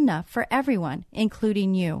 There is enough for everyone,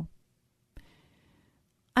 including you.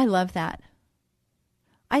 I love that.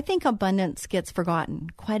 I think abundance gets forgotten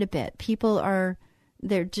quite a bit.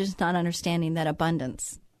 They're just not understanding that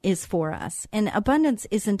abundance is for us. And abundance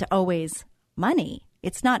isn't always money.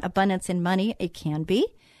 It's not abundance in money. It can be,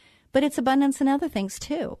 but it's abundance in other things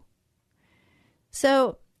too.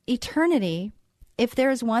 So eternity, if there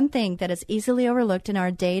is one thing that is easily overlooked in our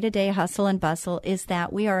day-to-day hustle and bustle, is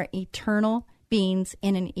that we are eternal beings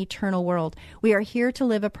in an eternal world. We are here to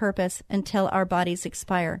live a purpose until our bodies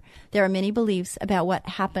expire. There are many beliefs about what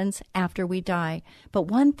happens after we die, but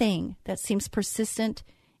one thing that seems persistent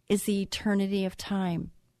is the eternity of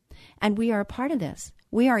time. And we are a part of this.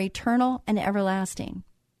 We are eternal and everlasting.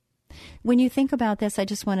 When you think about this, I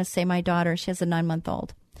just want to say my daughter, she has a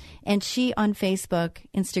 9-month-old, and she on Facebook,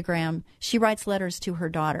 Instagram, she writes letters to her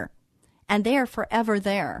daughter, and they are forever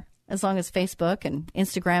there as long as Facebook and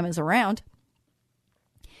Instagram is around.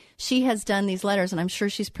 She has done these letters, and I'm sure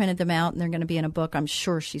she's printed them out, and they're going to be in a book. I'm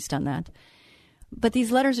sure she's done that. But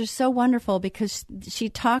these letters are so wonderful because she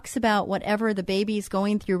talks about whatever the baby is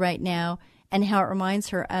going through right now and how it reminds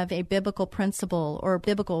her of a biblical principle or a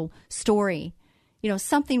biblical story. You know,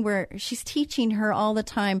 something where she's teaching her all the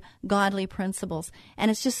time godly principles.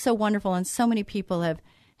 And it's just so wonderful. And so many people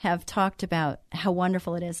have talked about how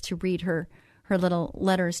wonderful it is to read her little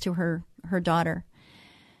letters to her daughter.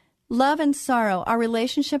 Love and sorrow, our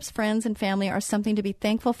relationships, friends, and family are something to be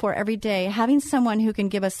thankful for every day. Having someone who can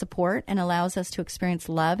give us support and allows us to experience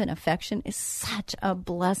love and affection is such a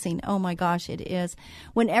blessing. Oh my gosh, it is.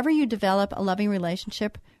 Whenever you develop a loving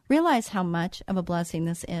relationship, realize how much of a blessing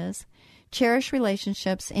this is. Cherish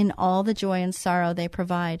relationships in all the joy and sorrow they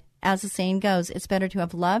provide. As the saying goes, it's better to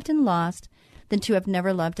have loved and lost than to have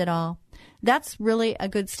never loved at all. That's really a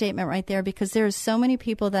good statement right there, because there are so many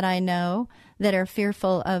people that I know that are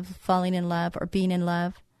fearful of falling in love or being in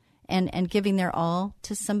love and giving their all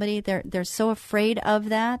to somebody. They're so afraid of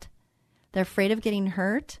that. They're afraid of getting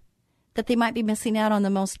hurt that they might be missing out on the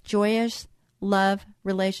most joyous love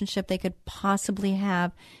relationship they could possibly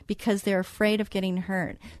have because they're afraid of getting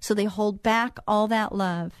hurt. So they hold back all that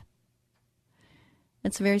love.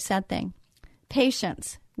 It's a very sad thing.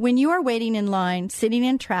 Patience. When you are waiting in line, sitting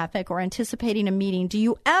in traffic, or anticipating a meeting, do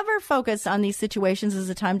you ever focus on these situations as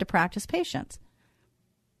a time to practice patience?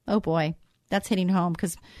 Oh boy, that's hitting home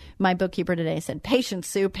because my bookkeeper today said, patience,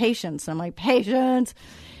 Sue, patience. I'm like, patience.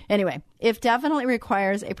 Anyway, it definitely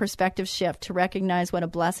requires a perspective shift to recognize what a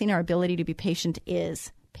blessing our ability to be patient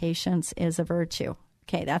is. Patience is a virtue.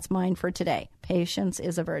 Okay, that's mine for today. Patience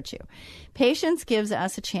is a virtue. Patience gives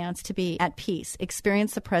us a chance to be at peace,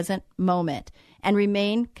 experience the present moment, and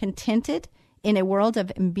remain contented in a world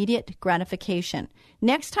of immediate gratification.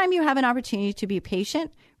 Next time you have an opportunity to be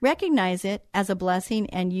patient, recognize it as a blessing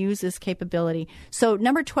and use this capability. So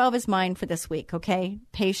number 12 is mine for this week, okay?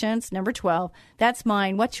 Patience, number 12. That's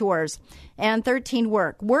mine. What's yours? And 13,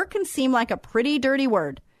 work. Work can seem like a pretty dirty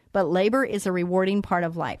word, but labor is a rewarding part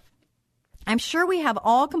of life. I'm sure we have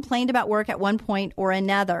all complained about work at one point or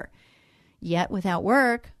another. Yet without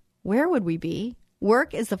work, where would we be?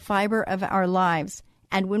 Work is the fiber of our lives.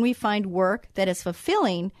 And when we find work that is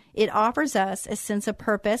fulfilling, it offers us a sense of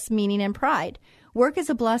purpose, meaning, and pride. Work is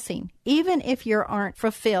a blessing. Even if you aren't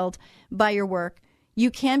fulfilled by your work, you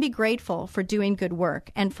can be grateful for doing good work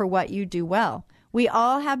and for what you do well. We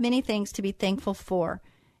all have many things to be thankful for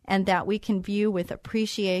and that we can view with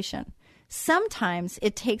appreciation. Sometimes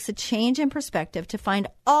it takes a change in perspective to find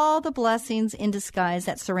all the blessings in disguise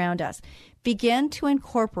that surround us. Begin to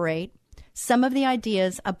incorporate some of the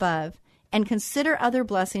ideas above and consider other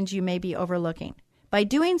blessings you may be overlooking. By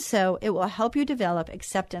doing so, it will help you develop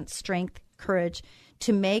acceptance, strength, courage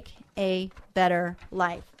to make a better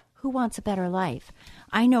life. Who wants a better life?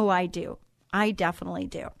 I know I do. I definitely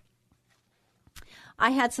do.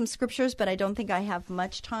 I had some scriptures, but I don't think I have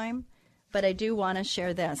much time. But I do want to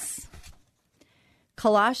share this.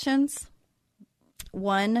 Colossians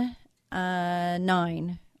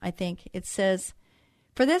 1:9, I think. It says,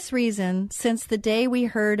 "For this reason, since the day we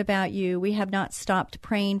heard about you, we have not stopped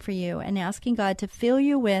praying for you and asking God to fill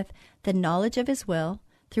you with the knowledge of His will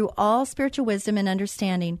through all spiritual wisdom and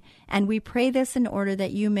understanding. And we pray this in order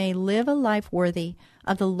that you may live a life worthy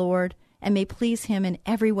of the Lord and may please Him in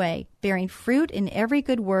every way, bearing fruit in every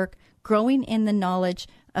good work, growing in the knowledge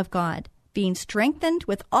of God, being strengthened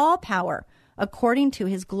with all power according to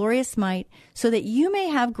His glorious might, so that you may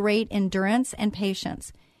have great endurance and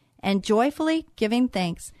patience, and joyfully giving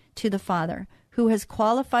thanks to the Father, who has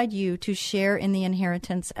qualified you to share in the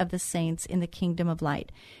inheritance of the saints in the kingdom of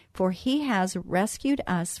light. For He has rescued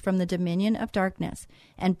us from the dominion of darkness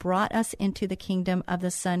and brought us into the kingdom of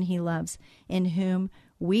the Son He loves, in whom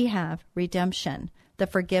we have redemption, the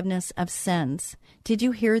forgiveness of sins." Did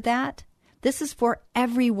you hear that? This is for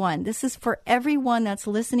everyone. This is for everyone that's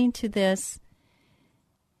listening to this.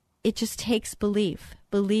 It just takes belief,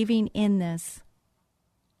 believing in this,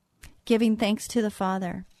 giving thanks to the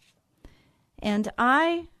Father. And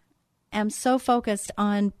I am so focused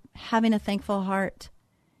on having a thankful heart.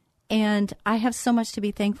 And I have so much to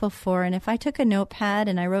be thankful for. And if I took a notepad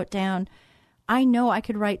and I wrote down, I know I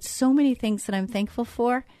could write so many things that I'm thankful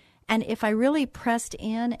for. And if I really pressed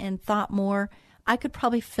in and thought more, I could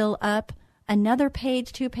probably fill up another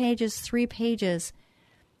page, 2 pages, 3 pages.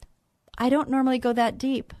 I don't normally go that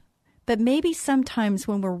deep. But maybe sometimes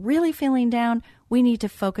when we're really feeling down, we need to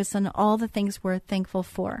focus on all the things we're thankful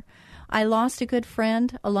for. I lost a good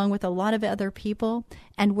friend along with a lot of other people,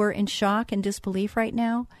 and we're in shock and disbelief right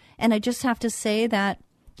now. And I just have to say that,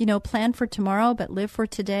 plan for tomorrow, but live for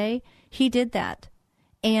today. He did that.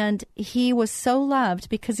 And he was so loved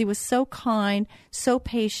because he was so kind, so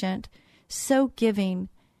patient, so giving.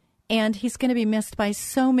 And he's going to be missed by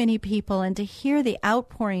so many people. And to hear the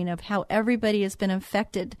outpouring of how everybody has been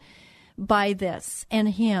affected by this and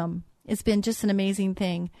him, it's been just an amazing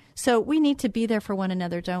thing. So we need to be there for one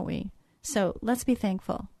another, don't we? So let's be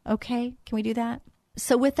thankful. Okay? Can we do that?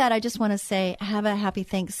 So with that, I just want to say, have a happy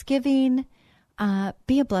Thanksgiving.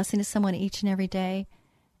 Be a blessing to someone each and every day.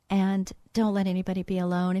 And don't let anybody be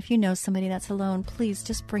alone. If you know somebody that's alone, please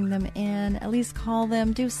just bring them in. At least call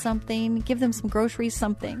them, do something, give them some groceries,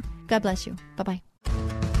 something. God bless you. Bye-bye.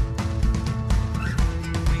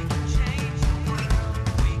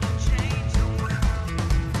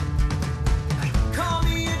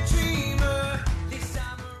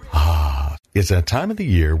 It's that time of the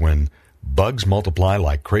year when bugs multiply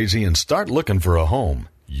like crazy and start looking for a home.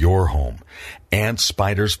 Your home. Ants,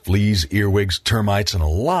 spiders, fleas, earwigs, termites, and a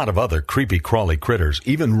lot of other creepy crawly critters,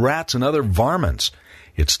 even rats and other varmints.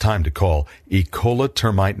 It's time to call Ecola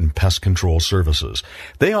Termite and Pest Control Services.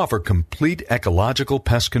 They offer complete ecological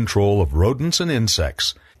pest control of rodents and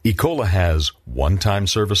insects. Ecola has one-time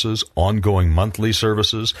services, ongoing monthly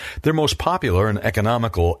services, their most popular and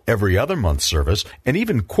economical every other month service, and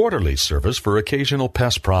even quarterly service for occasional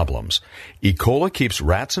pest problems. Ecola keeps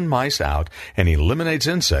rats and mice out and eliminates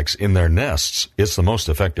insects in their nests. It's the most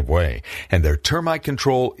effective way, and their termite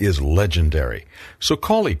control is legendary. So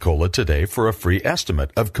call Ecola today for a free estimate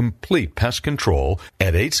of complete pest control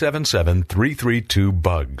at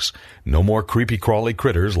 877-332-BUGS. No more creepy crawly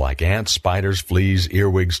critters like ants, spiders, fleas,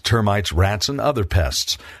 earwigs, termites, rats, and other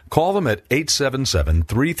pests. Call them at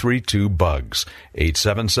 877-332-BUGS.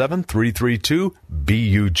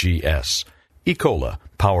 877-332-BUGS. Ecola,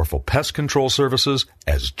 powerful pest control services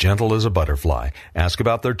as gentle as a butterfly. Ask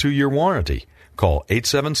about their 2-year warranty. Call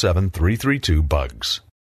 877-332-BUGS.